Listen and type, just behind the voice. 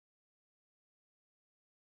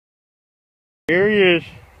Here he is.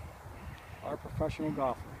 Our professional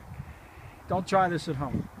golfer. Don't try this at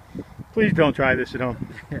home. Please don't try this at home.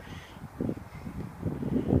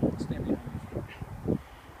 Stand behind you.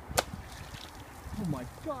 Oh my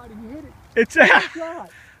God, he hit it. It's Oh out. my God.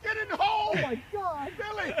 Get in the hole! Oh my God.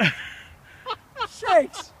 Billy!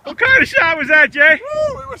 Shakes. What kind of shot was that, Jay?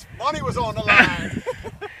 Woo, it was money was on the line.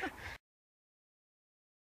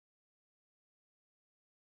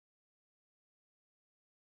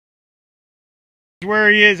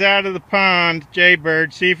 Where he is out of the pond,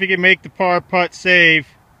 Jaybird. See if he can make the par putt save.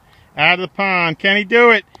 Out of the pond. Can he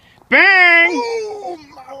do it? Bang!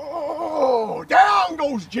 Boom! Oh, down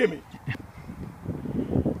goes Jimmy.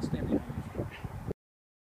 Stand behind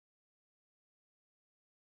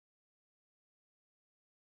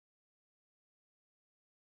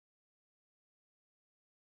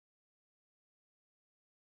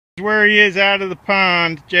you. Where he is out of the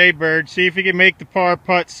pond, Jaybird. See if he can make the par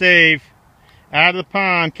putt save. Out of the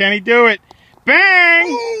pond. Can he do it? Bang!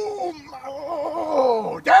 Boom!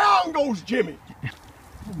 Oh, down goes Jimmy.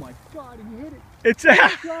 Oh my God, he hit it. It's Oh out.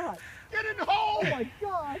 my God. Get in the hole! Oh my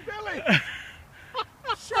God. Billy!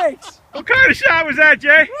 Shakes. What kind of shot was that,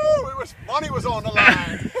 Jay? Woo, it was money was on the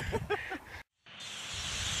line.